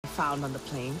found on the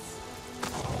plains.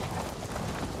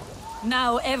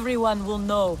 Now everyone will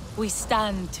know we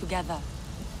stand together.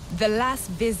 The last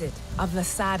visit of the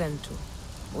Sarentu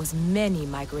was many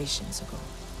migrations ago.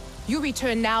 You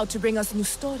return now to bring us new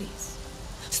stories.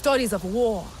 Stories of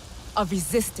war, of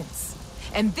resistance.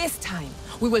 And this time,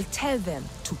 we will tell them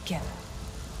together.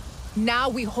 Now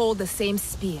we hold the same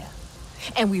spear,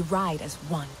 and we ride as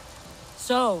one.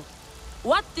 So,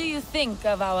 what do you think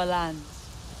of our lands?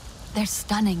 They're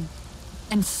stunning.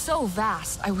 And so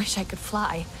vast, I wish I could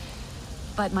fly.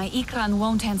 But my Ikran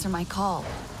won't answer my call.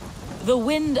 The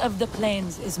wind of the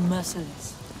plains is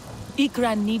merciless.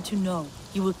 Ikran need to know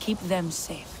you will keep them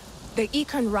safe. The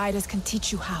Ikran riders can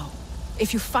teach you how,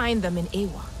 if you find them in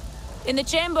Ewa. In the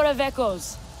Chamber of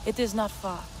Echoes, it is not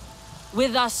far.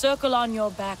 With our circle on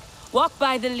your back, walk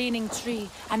by the leaning tree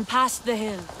and past the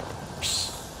hill.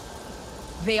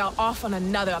 They are off on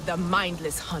another of their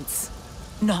mindless hunts.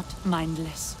 Not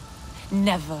mindless.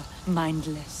 Never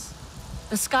mindless.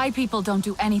 The Sky People don't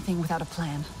do anything without a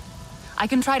plan. I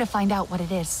can try to find out what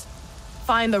it is.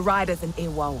 Find the riders in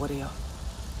Ewa, warrior.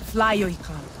 Fly your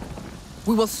Ikran.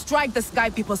 We will strike the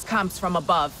Sky People's camps from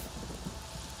above.